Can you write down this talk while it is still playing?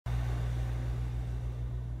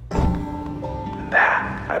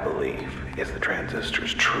believe is the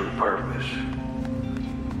transistor's true purpose.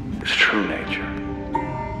 Its true nature.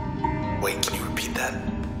 Wait, can you repeat that?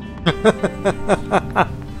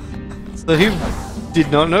 So he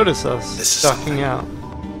did not notice us ducking out.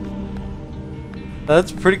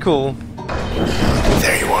 That's pretty cool.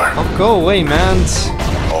 There you are. Oh, go away, mans.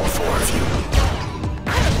 All four of you.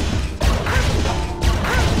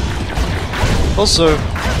 Also,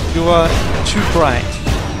 you are too bright.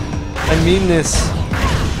 I mean this.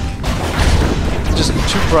 Just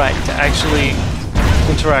too bright to actually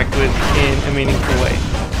interact with in a meaningful way.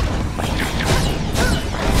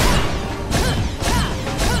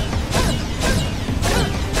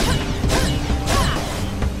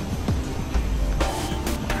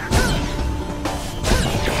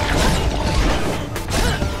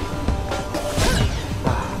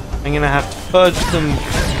 I'm gonna have to purge them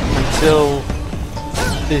until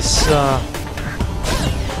this,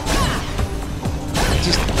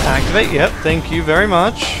 just activate. Yep, thank you very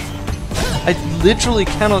much. I literally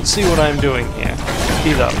cannot see what I'm doing here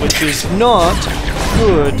either, which is not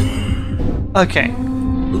good. Okay,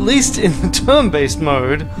 at least in the turn-based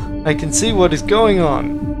mode, I can see what is going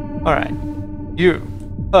on. Alright, you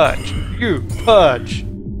purge, you purge.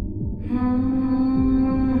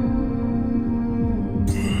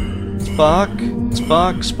 Spark,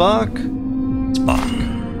 spark, spark, spark.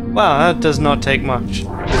 Wow, that does not take much.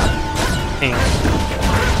 Ink.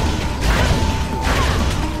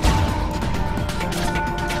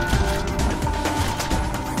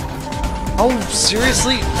 Oh,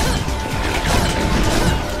 seriously?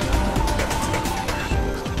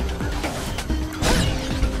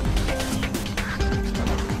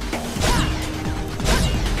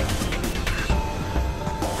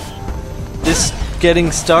 This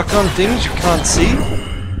getting stuck on things you can't see?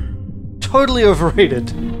 Totally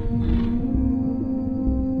overrated.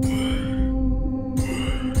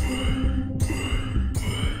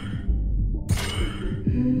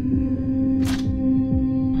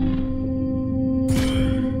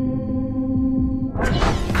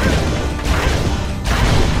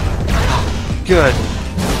 Good.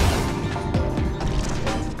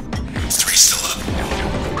 Three still up.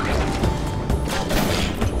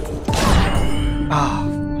 Ah.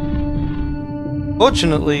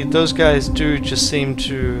 Fortunately, those guys do just seem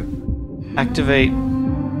to activate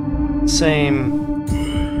same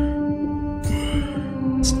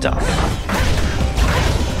stuff.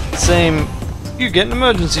 Same, you get an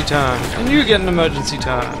emergency time, and you get an emergency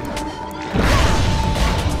time.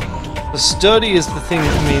 The sturdy is the thing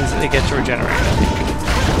that means that they get to regenerate.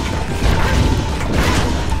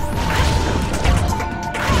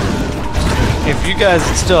 If you guys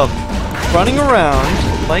had stopped running around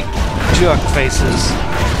like jerk faces.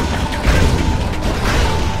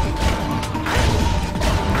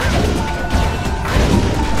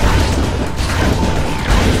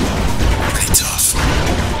 Pretty tough.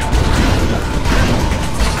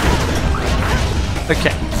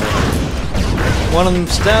 Okay. One of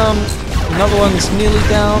them's down, another one's nearly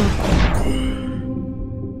down.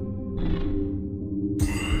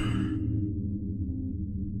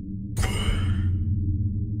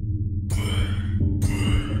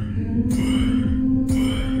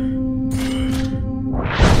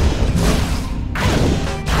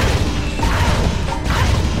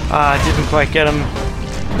 Ah, I didn't quite get him.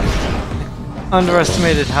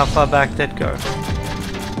 Underestimated how far back that'd go.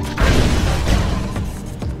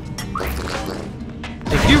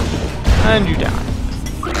 Thank you, and you down.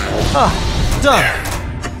 Ah, done.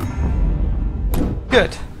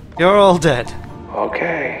 Good. You're all dead.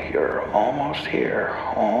 Okay, you're almost here.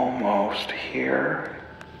 Almost here.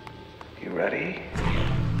 You ready?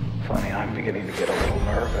 Funny, I'm beginning to get a little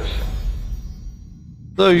nervous.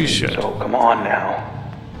 Though you should. So come on now.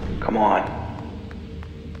 Come on.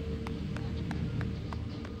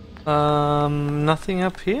 Nothing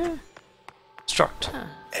up here? Struct.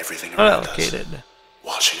 Everything around us. Allocated.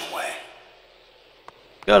 Washing away.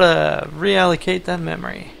 Gotta reallocate that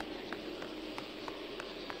memory.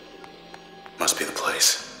 Must be the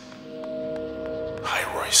place. Hi,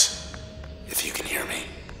 Royce. If you can hear me.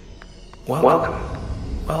 Welcome.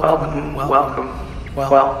 Well,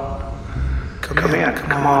 come in,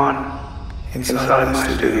 come on. Inside my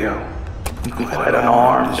studio. I'm quite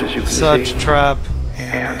unarmed, as you can Such see. a trap.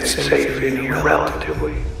 And it's safe in here,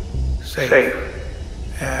 relatively. Safe.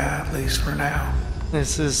 At least for now.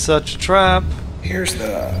 This is such a trap. Here's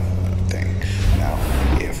the thing. Now,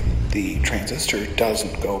 if the transistor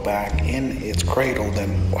doesn't go back in its cradle, then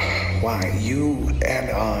why, you and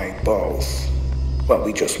I both, well,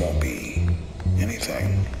 we just won't be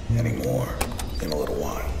anything anymore in a little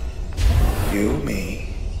while. You,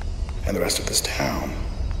 me, and the rest of this town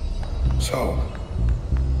So,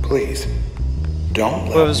 please, don't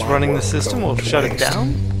let Whoever's my running the work system go will to shut it waste.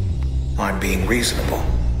 down? I'm being reasonable.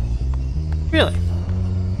 Really?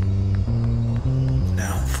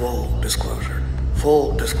 Now, full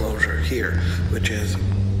disclosure here, which is,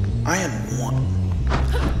 I am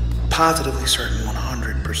positively certain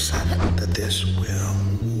 100% that this will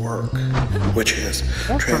work, which is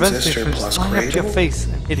What prevents me transistor from plus flying up to your cradle face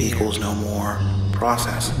and hitting you? equals no more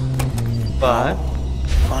process. But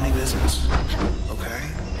Funny business, okay?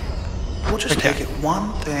 We'll just Okay. take it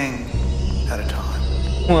one thing at a time.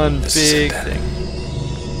 one This is it big then. thing.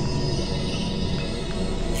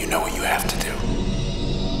 You know what you have to do.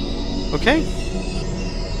 Okay?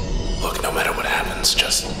 Look, no matter what happens,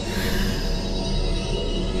 just...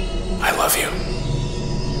 I love you.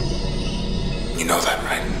 You know that,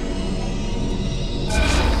 right?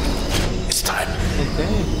 It's time. Okay.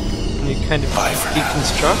 And you kind of Bye for now.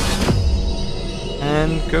 deconstruct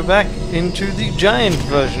and go back into the giant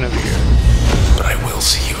version of you. But I will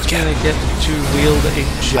see you Can I again. get to wield a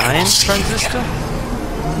giant see you transistor?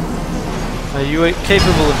 Are you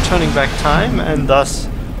capable of turning back time and thus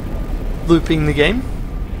looping the game?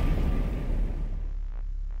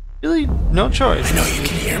 Really? No choice. I know you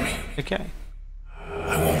can hear me. Okay.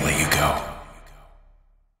 I won't let you go.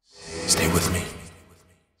 Stay with me.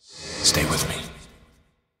 Stay with me.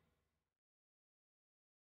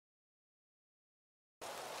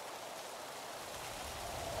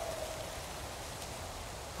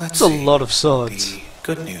 Let's That's a see. lot of swords. The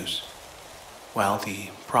good news. Well, the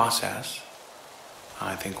process,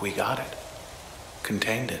 I think we got it.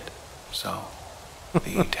 Contained it. So,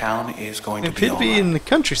 the town is going to It be could all be right. in the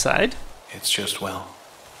countryside. It's just, well,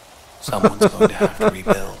 someone's going to have to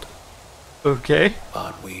rebuild. Okay.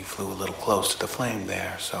 But we flew a little close to the flame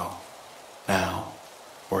there, so now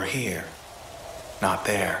we're here, not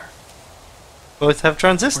there. Both have We're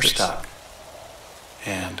transistors. stuck.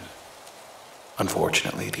 And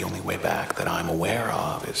unfortunately, the only way back that I'm aware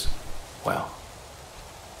of is, well,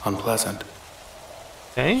 unpleasant.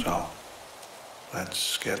 Okay. So,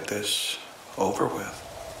 let's get this over with.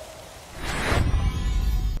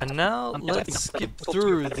 And now let's skip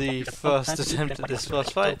through the first attempt at this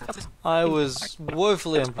first fight. I was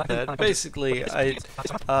woefully unprepared. Basically,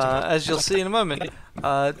 as you'll see in a moment,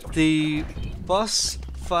 the boss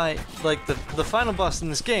fight, like the final boss in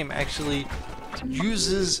this game, actually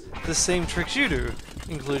uses the same tricks you do,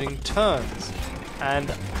 including turns.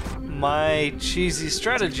 And my cheesy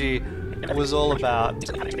strategy was all about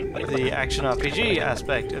the action RPG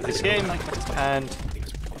aspect of this game, and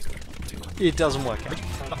it doesn't work out.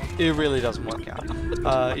 It really doesn't work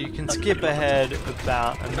out. You can skip ahead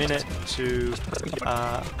about a minute to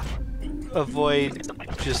avoid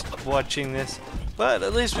just watching this, but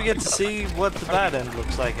at least we get to see what the bad end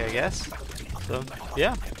looks like, I guess. So,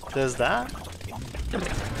 yeah, there's that.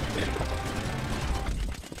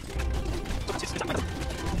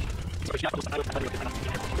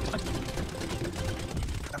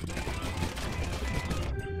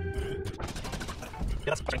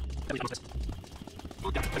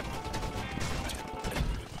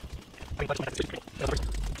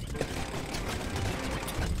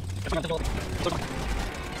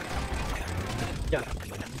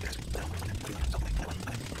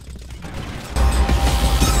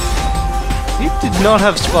 He did not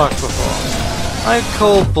have Spark before. I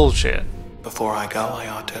call bullshit. Before I go, I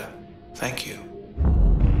ought to thank you.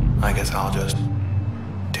 I guess I'll just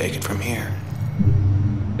take it from here.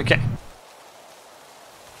 Okay.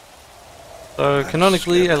 So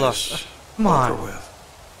canonically, I Let's get lost. this Come on. over with.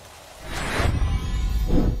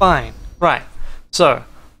 Fine. Right. So,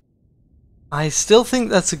 I still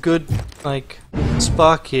think that's a good, like,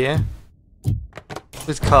 Spark here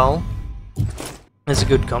with Carl is a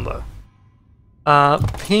good combo.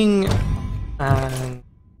 Ping and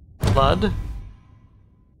Blood.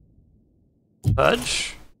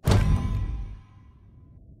 Purge.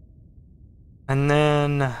 And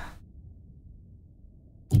then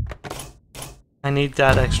I need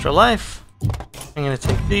that extra life. I'm gonna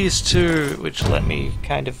take these two, which let me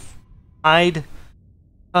kind of hide.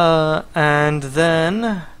 And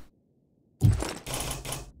then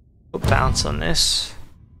put bounce on this.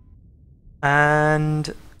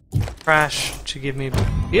 And crash to give me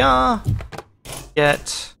PR.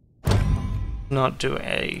 Get not do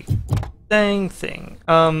a dang thing.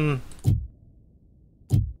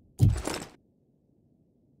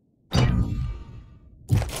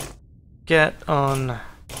 Get on.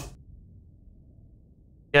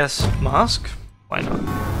 Yes, mask? Why not?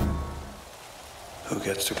 Who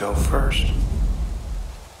gets to go first?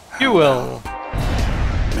 You will.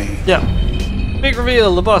 Me. Yeah. Big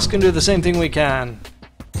reveal, the boss can do the same thing we can.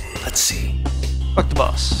 I Let's see. Fuck the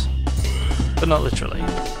boss. But not literally.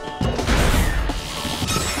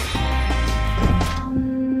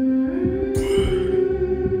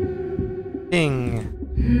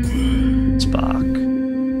 Ping. Spark.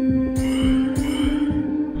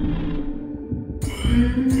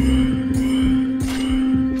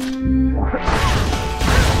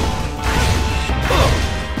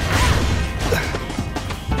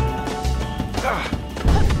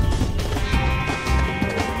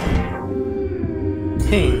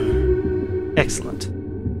 Ping. Excellent.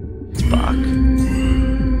 Spark.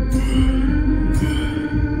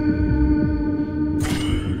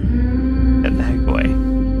 Get the heck away.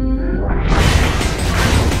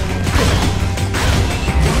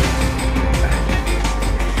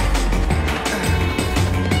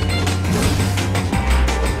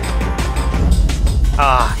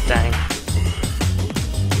 Ah, dang.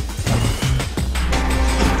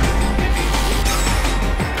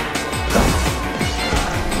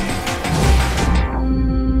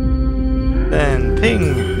 Then ping,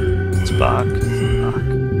 spark, spark.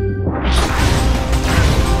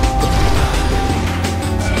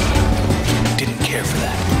 Didn't care for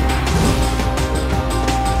that.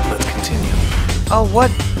 Let's continue. Oh,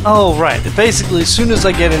 what? Oh, right. Basically, as soon as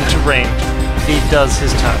I get into range, he does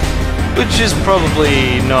his turn. Which is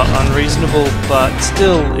probably not unreasonable, but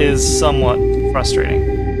still is somewhat frustrating.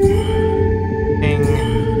 Ping,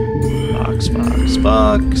 spark, spark,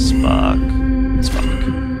 spark, spark, spark.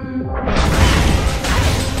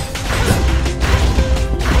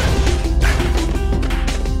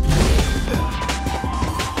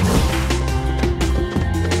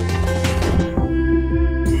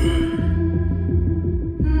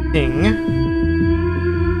 Ping.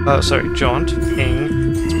 Oh, sorry, jaunt. Ping.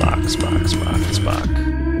 Spark, spark, spark, spark.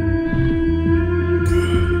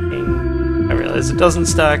 Ping. I realize it doesn't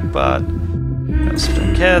stack, but I also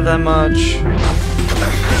don't care that much.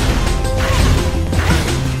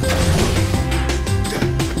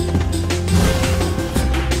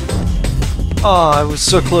 Oh, I was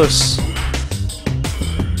so close.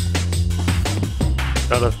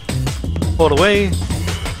 Gotta pull it away.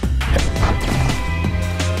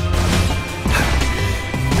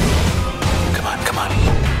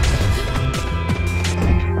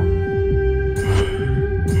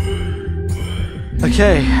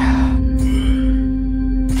 Okay.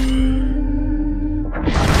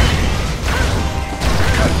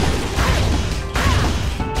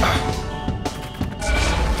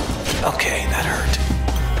 Okay, that hurt.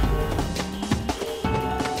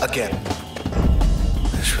 Again.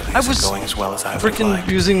 This really isn't going as well as I would Freaking like.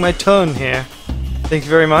 using my turn here. Thank you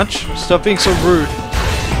very much. Stop being so rude.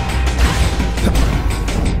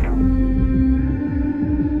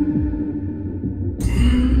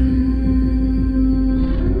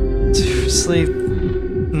 Seriously?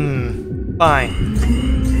 Fine.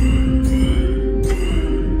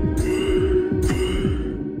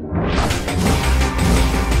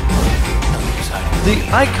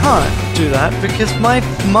 I can't do that because my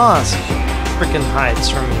mask freaking hides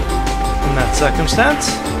from me in that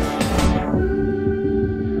circumstance.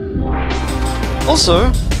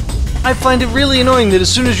 Also, I find it really annoying that as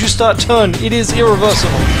soon as you start turn, it is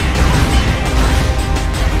irreversible.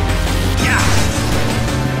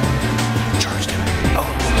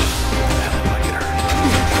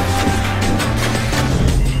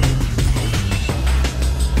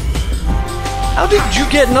 How did you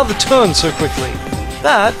get another turn so quickly?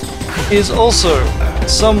 That is also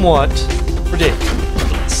somewhat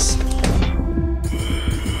ridiculous.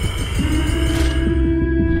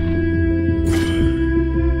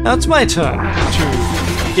 Now it's my turn to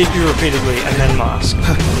hit you repeatedly and then mask.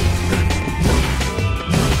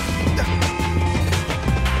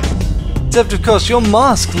 Except of course your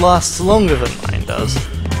mask lasts longer than mine does.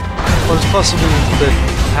 Or it's possible that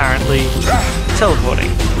apparently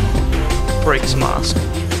teleporting breaks mask,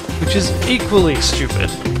 which is equally stupid.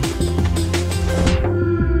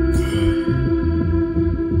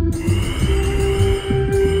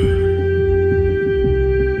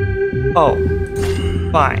 Oh,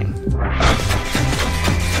 fine.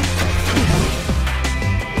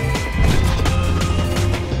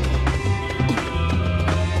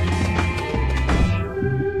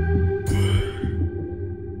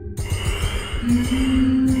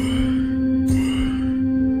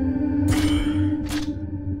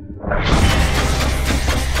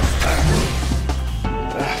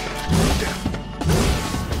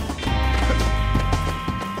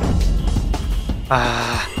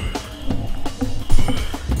 Ah.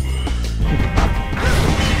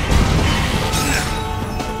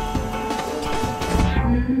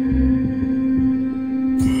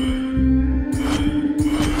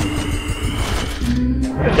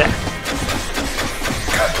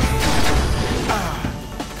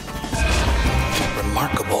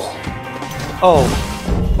 Oh,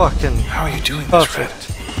 fucking How are you doing perfect.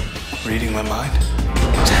 this, Red? Reading my mind?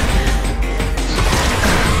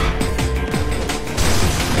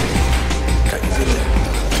 Got you good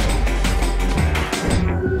there.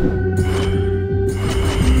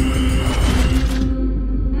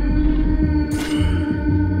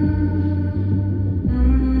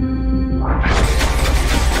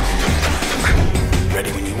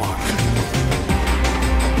 Ready when you are.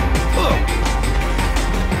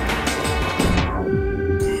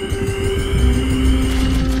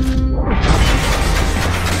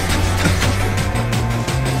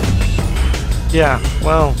 Yeah,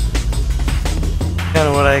 well, kind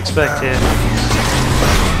of what I expected.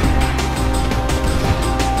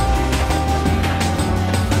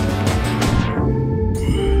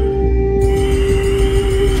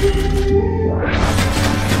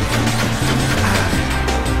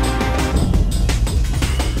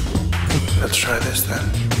 Let's try this then.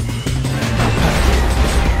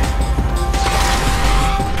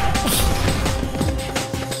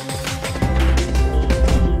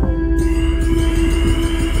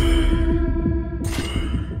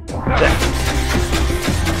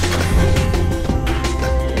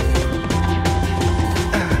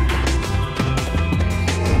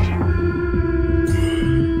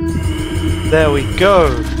 There we go,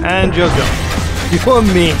 and you're gone. You're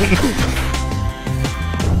mean.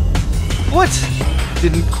 What?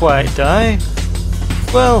 Didn't quite die?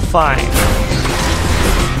 Well, fine.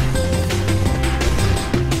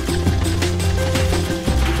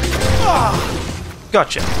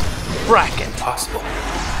 Gotcha. Bracket. Impossible.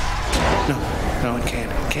 No, it can't.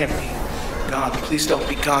 It can't be. God, please don't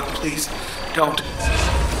be God, please. Don't.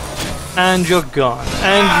 And you're gone.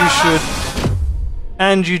 And you should...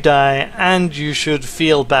 And you die, and you should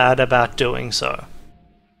feel bad about doing so.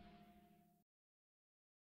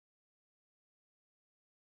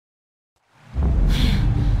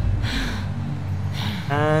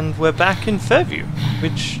 And we're back in Fairview,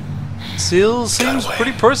 which still seems away.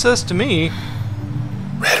 pretty processed to me.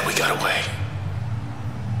 Red, we got away.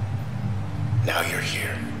 Now you're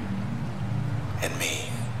here. And me.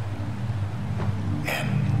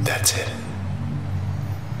 And that's it.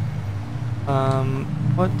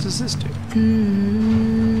 What does this do?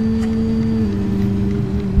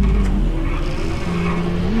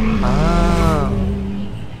 Ah,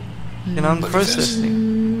 can unprocess this.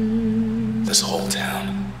 things. This whole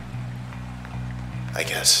town. I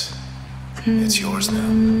guess it's yours now.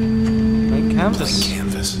 Blank Blank canvas.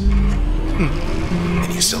 canvas.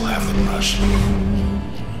 And you still have the brush.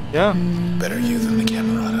 Yeah, Better you than the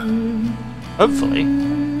camerata. hopefully.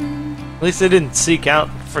 At least they didn't seek out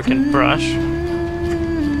the frickin' brush.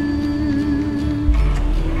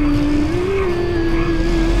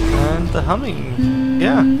 And the humming.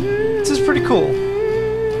 Yeah, this is pretty cool.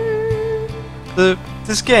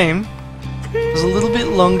 This game was a little bit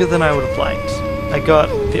longer than I would have liked. I got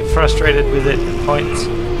a bit frustrated with it at points.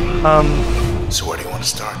 So where do you want to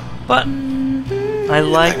start? But I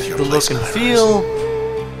like to your the look place and in high feel.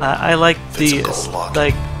 I like Fits the a gold lock.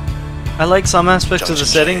 I like some aspects of the Junction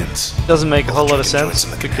setting. chains. Doesn't make a whole lot of Electric sense joints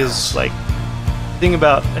in the because, canals. like, the thing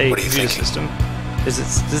about a What are you computer thinking? system is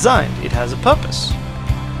it's designed. It has a purpose,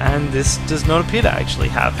 and this does not appear to actually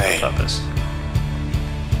have Hey. a purpose.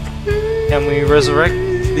 Can we resurrect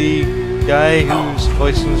the guy who's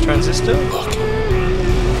voicing the Transistor? Look.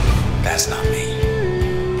 That's not me.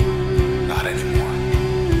 Not anymore.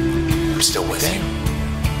 I'm still with you.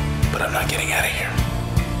 But I'm not getting out of here.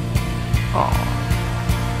 Aww.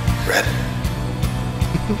 Red?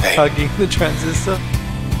 Hey, Hugging the Transistor.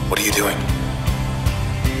 what are you doing?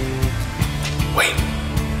 Wait,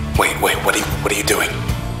 what are you doing?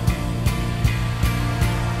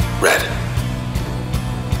 Red.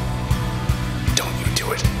 Don't you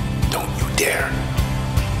do it. Don't you dare.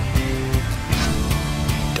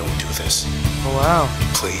 Don't do this, Oh wow.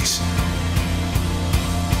 please.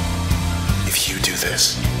 If you do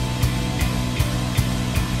this,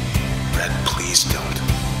 Red, please don't.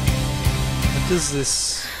 What does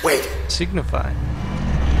this Wait, signify?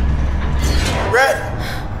 Red!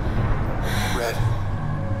 Red.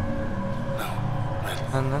 No, Red.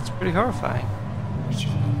 And that's pretty horrifying.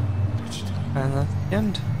 And that's the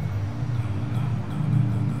end.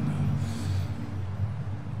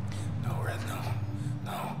 No, Red,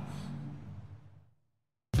 no.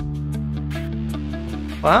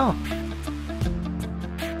 Wow.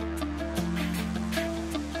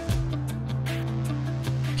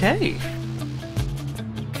 Okay.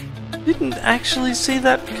 Didn't actually see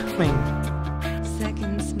that coming.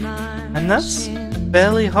 And that's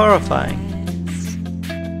barely horrifying.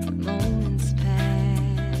 Moments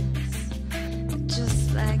pass,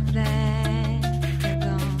 just like that.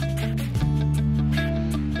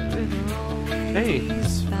 Hey.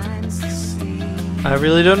 I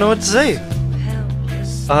really don't know what to say.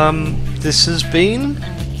 This has been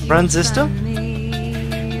Transistor.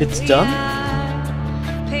 It's done.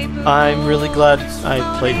 I'm really glad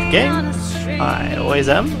I played the game. I always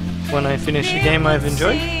am when I finish a game I've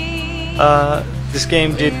enjoyed. This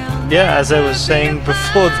game did, yeah, as I was saying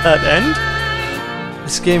before that end,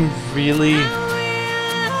 this game really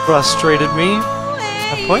frustrated me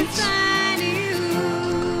at points.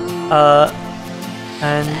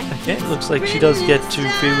 And okay, it looks like she does get to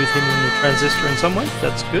be with him in the Transistor in some way.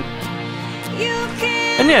 That's good.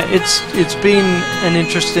 And yeah, it's been an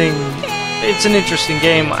interesting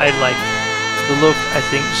game. I like the look. I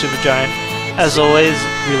think Supergiant, as always,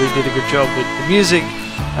 really did a good job with the music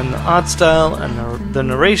and the art style and the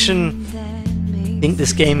narration. I think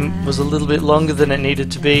this game was a little bit longer than it needed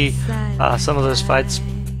to be. Some of those fights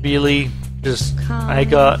really just, I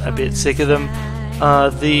got a bit sick of them.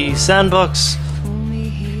 The sandbox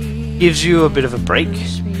gives you a bit of a break,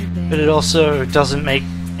 but it also doesn't make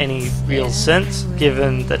any real sense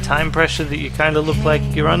given the time pressure that you kind of look like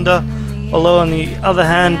you're under. Although on the other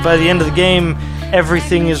hand, by the end of the game,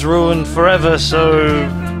 everything is ruined forever, so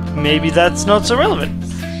maybe that's not so relevant.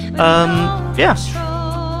 Yeah.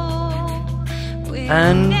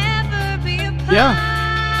 And yeah,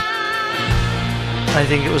 I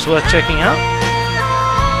think it was worth checking out.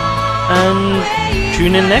 And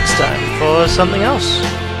tune in next time for something else.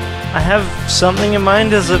 I have something in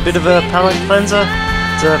mind as a bit of a palate cleanser.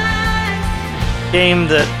 It's a game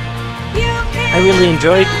that I really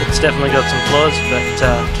enjoyed. It's definitely got some flaws, but it's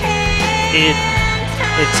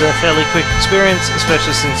a fairly quick experience,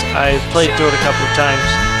 especially since I've played through it a couple of times,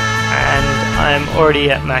 and I'm already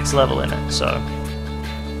at max level in it, so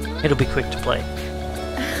it'll be quick to play.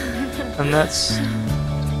 And that's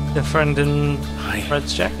the friend in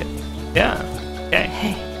Red's jacket. Yeah. Okay.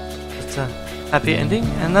 Hey. It's a happy ending,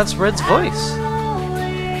 and that's Red's voice.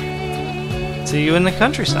 See you in the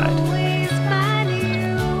countryside.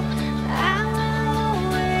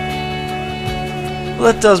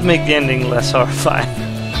 Well, that does make the ending less horrifying.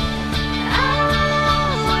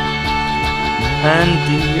 And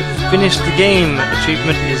the finish the game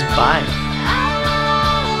achievement is bye.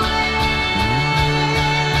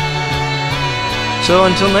 So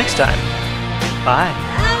until next time, bye.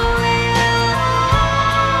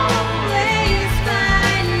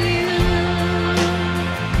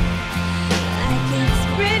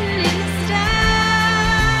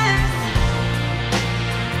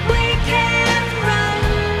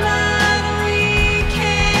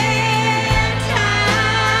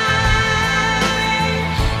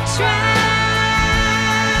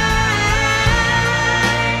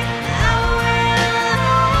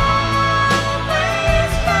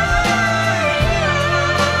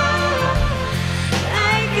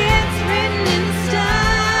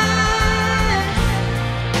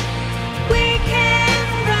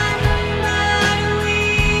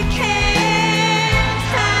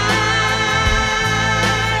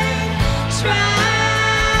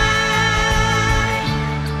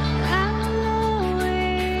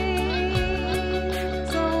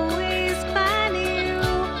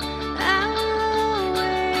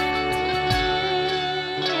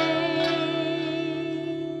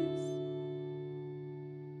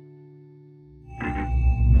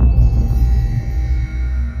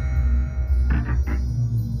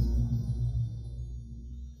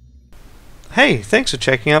 Hey, thanks for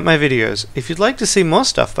checking out my videos. If you'd like to see more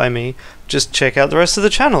stuff by me, just check out the rest of the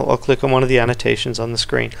channel or click on one of the annotations on the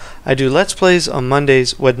screen. I do Let's Plays on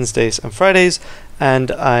Mondays, Wednesdays, and Fridays,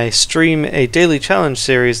 and I stream a daily challenge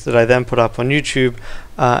series that I then put up on YouTube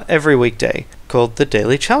every weekday called the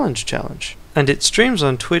Daily Challenge Challenge. And it streams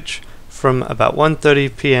on Twitch from about 1:30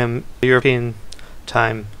 PM European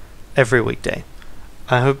time every weekday.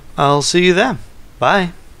 I hope I'll see you there.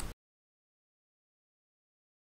 Bye.